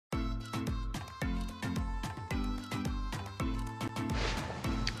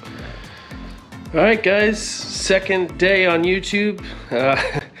Alright guys, second day on YouTube.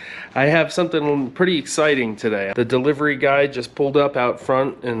 I have something pretty exciting today. The delivery guy just pulled up out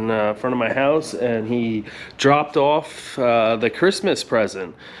front in front of my house, and he dropped off the Christmas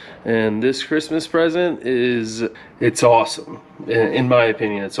present. And this Christmas present it's awesome. In my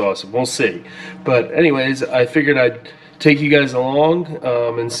opinion, it's awesome. We'll see. But anyways, I figured I'd take you guys along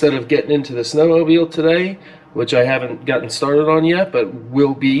instead of getting into the snowmobile today, which I haven't gotten started on yet, but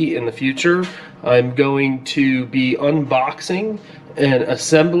will be in the future. I'm going to be unboxing and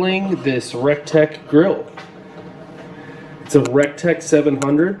assembling this Tec grill. It's a Tec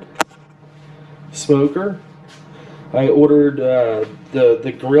 700 smoker. I ordered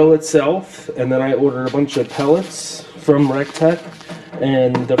the grill itself, and then I ordered a bunch of pellets from Tec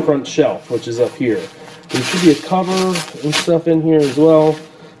and the front shelf, which is up here. There should be a cover and stuff in here as well,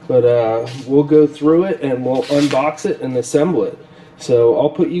 but we'll go through it and we'll unbox it and assemble it. So I'll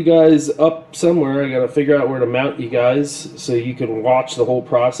put you guys up somewhere. I gotta figure out where to mount you guys so you can watch the whole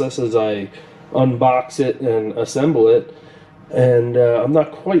process as I unbox it and assemble it. And I'm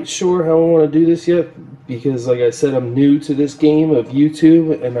not quite sure how I want to do this yet, because like I said, I'm new to this game of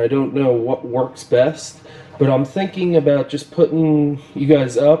YouTube and I don't know what works best. But I'm thinking about just putting you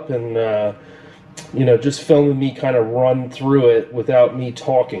guys up and you know, just filming me kind of run through it without me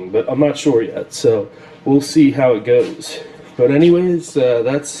talking, but I'm not sure yet, so we'll see how it goes. But anyways,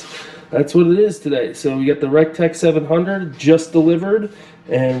 that's what it is today. So we got the Tec 700 just delivered,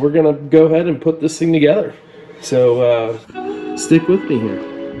 and we're gonna go ahead and put this thing together. So stick with me here.